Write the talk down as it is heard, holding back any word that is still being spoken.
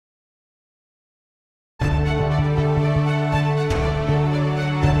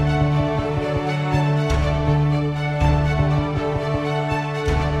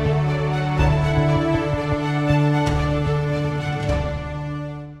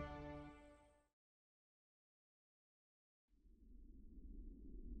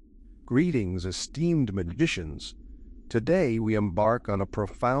Greetings, esteemed magicians. Today we embark on a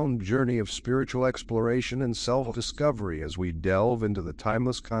profound journey of spiritual exploration and self-discovery as we delve into the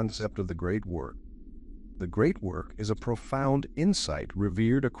timeless concept of the Great Work. The Great Work is a profound insight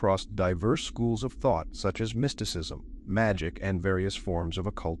revered across diverse schools of thought such as mysticism, magic, and various forms of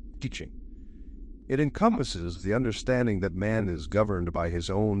occult teaching. It encompasses the understanding that man is governed by his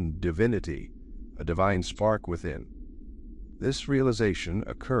own divinity, a divine spark within. This realization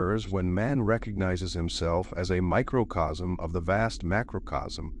occurs when man recognizes himself as a microcosm of the vast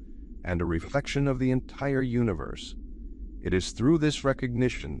macrocosm and a reflection of the entire universe. It is through this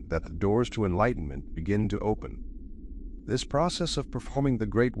recognition that the doors to enlightenment begin to open. This process of performing the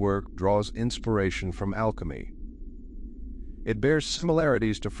Great Work draws inspiration from alchemy. It bears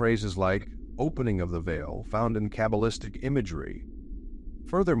similarities to phrases like opening of the veil found in Kabbalistic imagery.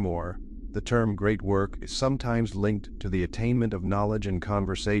 Furthermore, the term Great Work is sometimes linked to the attainment of knowledge and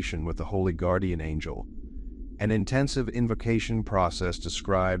conversation with the Holy Guardian Angel, an intensive invocation process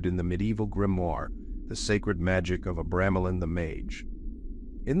described in the medieval grimoire, The Sacred Magic of Abramelin the Mage.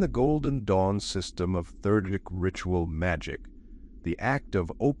 In the Golden Dawn system of theurgic ritual magic, the act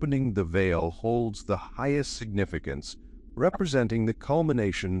of opening the veil holds the highest significance, representing the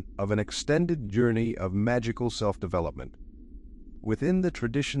culmination of an extended journey of magical self-development. Within the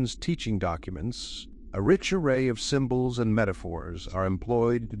tradition's teaching documents, a rich array of symbols and metaphors are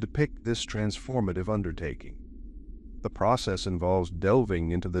employed to depict this transformative undertaking. The process involves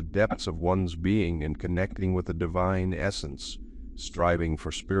delving into the depths of one's being and connecting with the divine essence, striving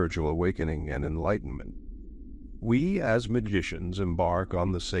for spiritual awakening and enlightenment. We, as magicians, embark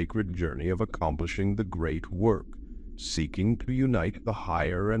on the sacred journey of accomplishing the Great Work, seeking to unite the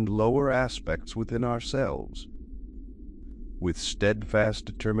higher and lower aspects within ourselves. With steadfast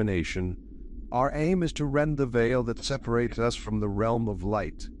determination, our aim is to rend the veil that separates us from the realm of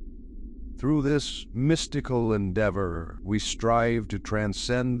light. Through this mystical endeavor, we strive to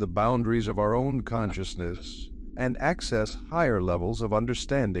transcend the boundaries of our own consciousness and access higher levels of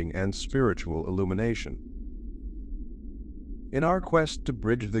understanding and spiritual illumination. In our quest to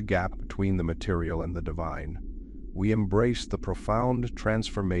bridge the gap between the material and the divine, we embrace the profound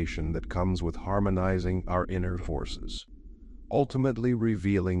transformation that comes with harmonizing our inner forces, ultimately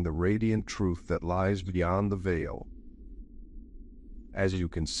revealing the radiant truth that lies beyond the veil. As you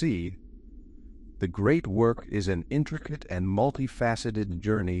can see, the Great Work is an intricate and multifaceted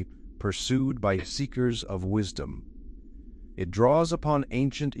journey pursued by seekers of wisdom. It draws upon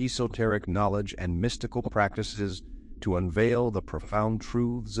ancient esoteric knowledge and mystical practices to unveil the profound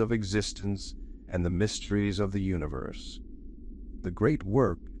truths of existence and the mysteries of the universe. The Great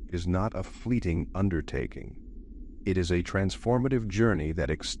Work is not a fleeting undertaking. It is a transformative journey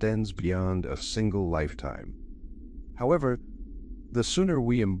that extends beyond a single lifetime. However, the sooner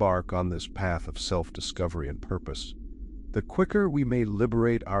we embark on this path of self-discovery and purpose, the quicker we may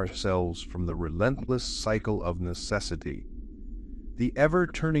liberate ourselves from the relentless cycle of necessity, the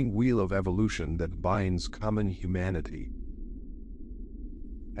ever-turning wheel of evolution that binds common humanity.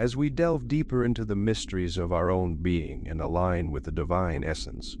 As we delve deeper into the mysteries of our own being and align with the divine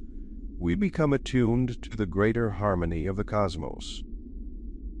essence, we become attuned to the greater harmony of the cosmos.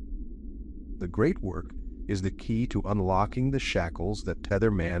 The Great Work is the key to unlocking the shackles that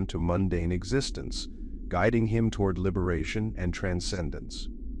tether man to mundane existence, guiding him toward liberation and transcendence.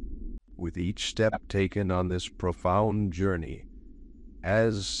 With each step taken on this profound journey,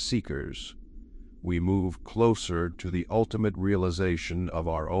 as seekers, we move closer to the ultimate realization of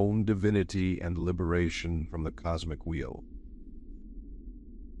our own divinity and liberation from the cosmic wheel.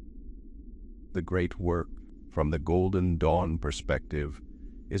 The Great Work, from the Golden Dawn perspective,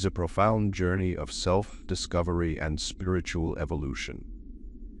 is a profound journey of self-discovery and spiritual evolution.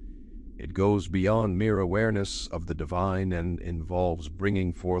 It goes beyond mere awareness of the divine and involves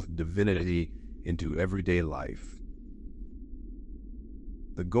bringing forth divinity into everyday life.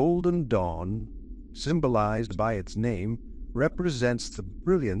 The Golden Dawn, symbolized by its name, represents the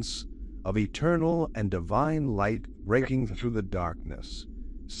brilliance of eternal and divine light breaking through the darkness,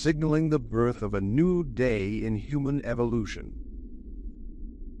 signaling the birth of a new day in human evolution.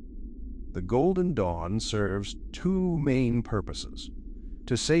 The Golden Dawn serves two main purposes: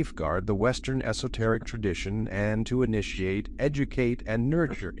 to safeguard the Western esoteric tradition and to initiate, educate, and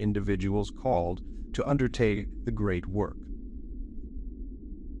nurture individuals called to undertake the Great Work.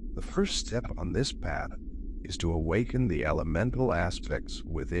 The first step on this path is to awaken the elemental aspects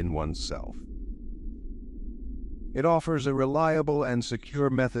within oneself. It offers a reliable and secure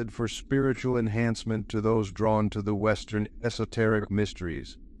method for spiritual enhancement to those drawn to the Western esoteric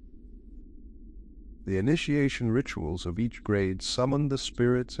mysteries. The initiation rituals of each grade summon the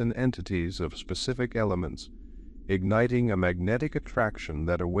spirits and entities of specific elements, igniting a magnetic attraction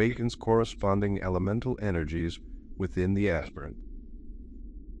that awakens corresponding elemental energies within the aspirant.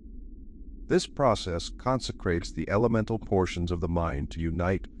 This process consecrates the elemental portions of the mind to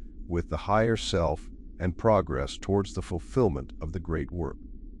unite with the higher self and progress towards the fulfillment of the great work.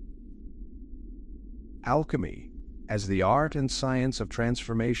 Alchemy, as the art and science of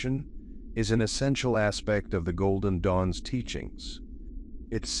transformation, is an essential aspect of the Golden Dawn's teachings.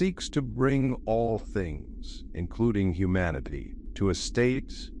 It seeks to bring all things, including humanity, to a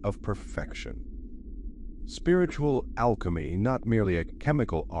state of perfection. Spiritual alchemy, not merely a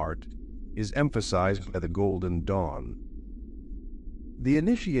chemical art, is emphasized by the Golden Dawn. The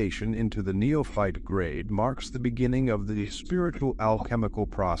initiation into the neophyte grade marks the beginning of the spiritual alchemical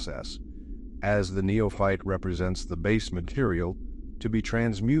process, as the neophyte represents the base material to be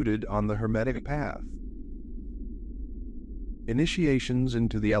transmuted on the Hermetic path. Initiations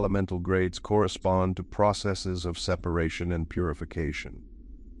into the elemental grades correspond to processes of separation and purification,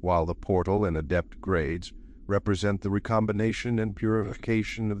 while the portal and adept grades represent the recombination and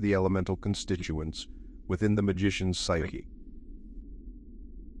purification of the elemental constituents within the magician's psyche.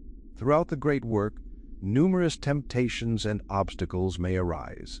 Throughout the great work, numerous temptations and obstacles may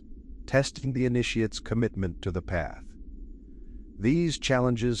arise, testing the initiate's commitment to the path. These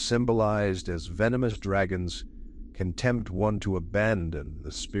challenges, symbolized as venomous dragons, can tempt one to abandon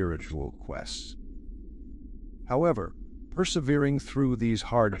the spiritual quest. However, persevering through these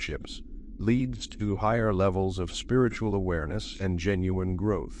hardships leads to higher levels of spiritual awareness and genuine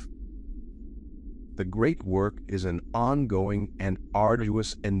growth. The great work is an ongoing and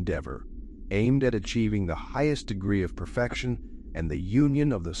arduous endeavor aimed at achieving the highest degree of perfection and the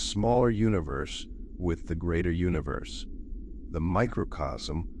union of the smaller universe with the greater universe, the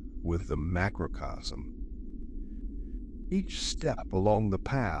microcosm with the macrocosm. Each step along the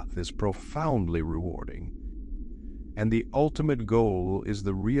path is profoundly rewarding, and the ultimate goal is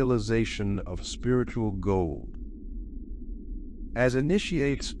the realization of spiritual gold. As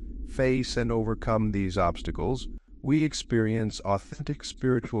initiates face and overcome these obstacles, we experience authentic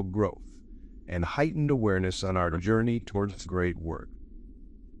spiritual growth and heightened awareness on our journey towards the great work.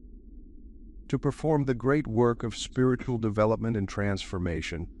 To perform the great work of spiritual development and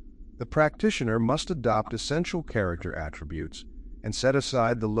transformation, the practitioner must adopt essential character attributes and set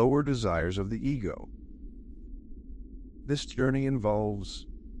aside the lower desires of the ego. This journey involves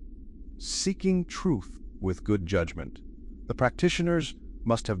seeking truth with good judgment. The practitioners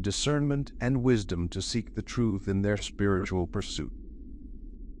must have discernment and wisdom to seek the truth in their spiritual pursuit.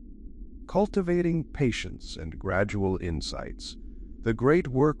 Cultivating patience and gradual insights. The great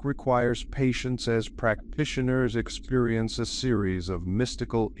work requires patience as practitioners experience a series of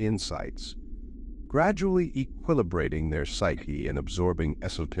mystical insights, gradually equilibrating their psyche and absorbing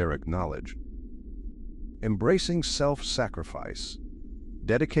esoteric knowledge. Embracing self-sacrifice.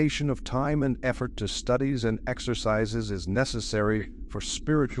 Dedication of time and effort to studies and exercises is necessary for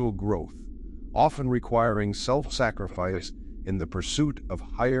spiritual growth, often requiring self-sacrifice in the pursuit of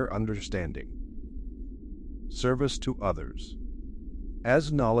higher understanding. Service to others.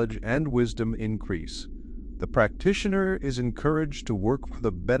 As knowledge and wisdom increase, the practitioner is encouraged to work for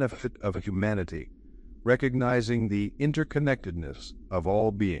the benefit of humanity, recognizing the interconnectedness of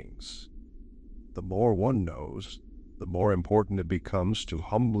all beings. The more one knows, the more important it becomes to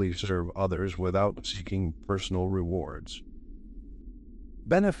humbly serve others without seeking personal rewards.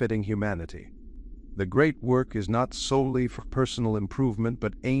 Benefiting humanity. The great work is not solely for personal improvement,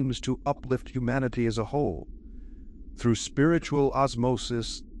 but aims to uplift humanity as a whole. Through spiritual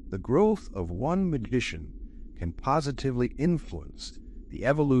osmosis, the growth of one magician can positively influence the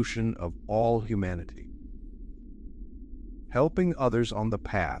evolution of all humanity. Helping others on the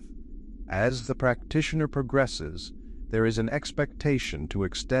path. As the practitioner progresses, there is an expectation to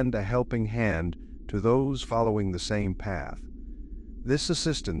extend a helping hand to those following the same path. This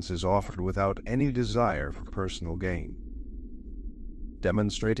assistance is offered without any desire for personal gain.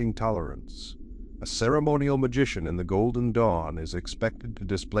 Demonstrating tolerance. A ceremonial magician in the Golden Dawn is expected to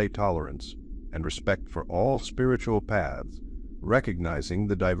display tolerance and respect for all spiritual paths, recognizing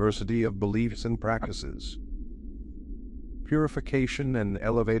the diversity of beliefs and practices. Purification and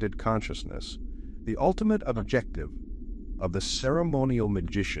elevated consciousness. The ultimate objective of the ceremonial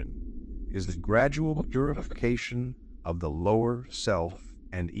magician is the gradual purification of the lower self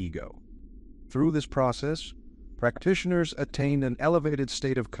and ego. Through this process, practitioners attain an elevated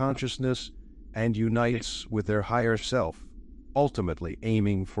state of consciousness and unites with their higher self, ultimately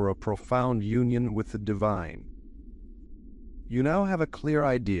aiming for a profound union with the divine. You now have a clear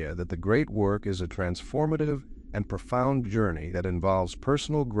idea that the great work is a transformative and profound journey that involves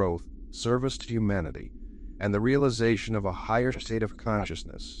personal growth, service to humanity, and the realization of a higher state of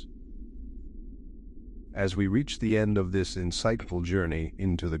consciousness. As we reach the end of this insightful journey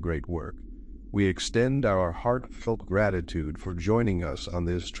into the great work, we extend our heartfelt gratitude for joining us on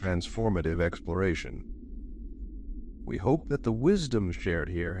this transformative exploration. We hope that the wisdom shared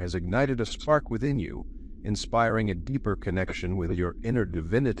here has ignited a spark within you, inspiring a deeper connection with your inner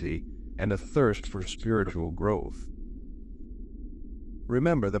divinity and a thirst for spiritual growth.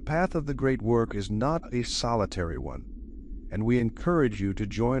 Remember, the path of the great work is not a solitary one, and we encourage you to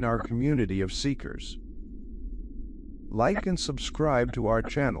join our community of seekers. Like and subscribe to our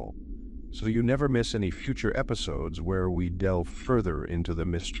channel so you never miss any future episodes where we delve further into the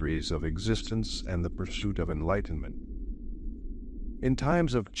mysteries of existence and the pursuit of enlightenment. In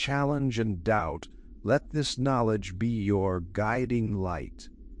times of challenge and doubt, let this knowledge be your guiding light.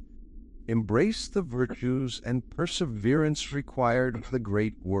 Embrace the virtues and perseverance required for the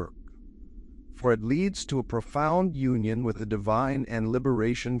great work, for it leads to a profound union with the divine and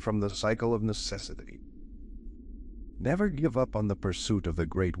liberation from the cycle of necessity. Never give up on the pursuit of the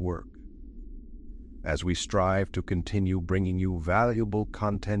great work. As we strive to continue bringing you valuable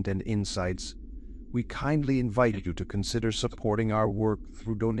content and insights, we kindly invite you to consider supporting our work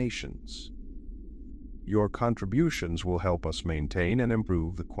through donations. Your contributions will help us maintain and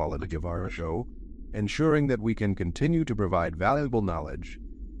improve the quality of our show, ensuring that we can continue to provide valuable knowledge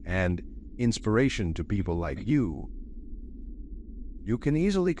and inspiration to people like you. You can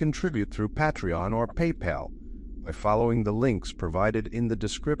easily contribute through Patreon or PayPal by following the links provided in the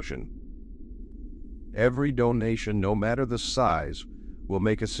description. Every donation, no matter the size, will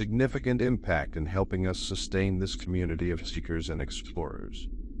make a significant impact in helping us sustain this community of seekers and explorers.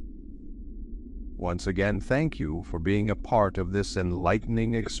 Once again, thank you for being a part of this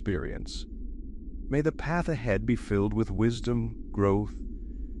enlightening experience. May the path ahead be filled with wisdom, growth,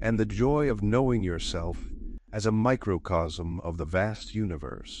 and the joy of knowing yourself as a microcosm of the vast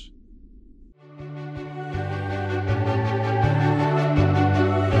universe.